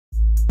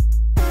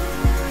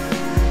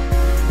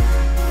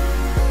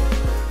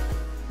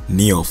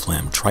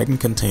Neoflam Tritan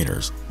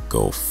containers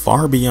go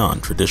far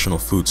beyond traditional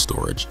food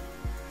storage.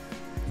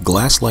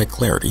 Glass-like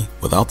clarity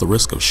without the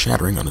risk of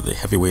shattering under the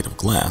heavy weight of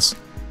glass,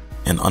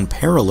 and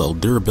unparalleled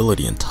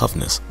durability and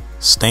toughness,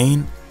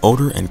 stain,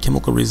 odor, and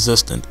chemical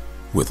resistant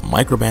with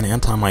microban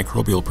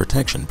antimicrobial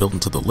protection built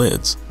into the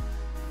lids.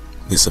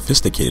 The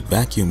sophisticated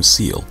vacuum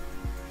seal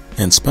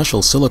and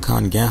special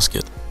silicone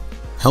gasket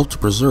help to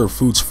preserve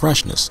food's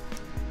freshness.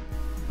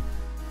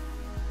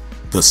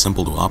 The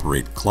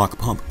simple-to-operate CLOC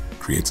pump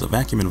creates a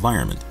vacuum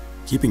environment,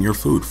 keeping your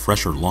food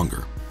fresher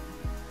longer.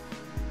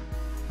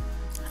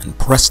 And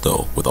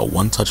presto, with a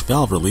one-touch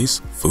valve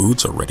release,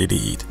 foods are ready to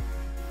eat.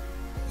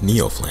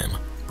 Neoflam,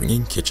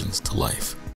 bringing kitchens to life.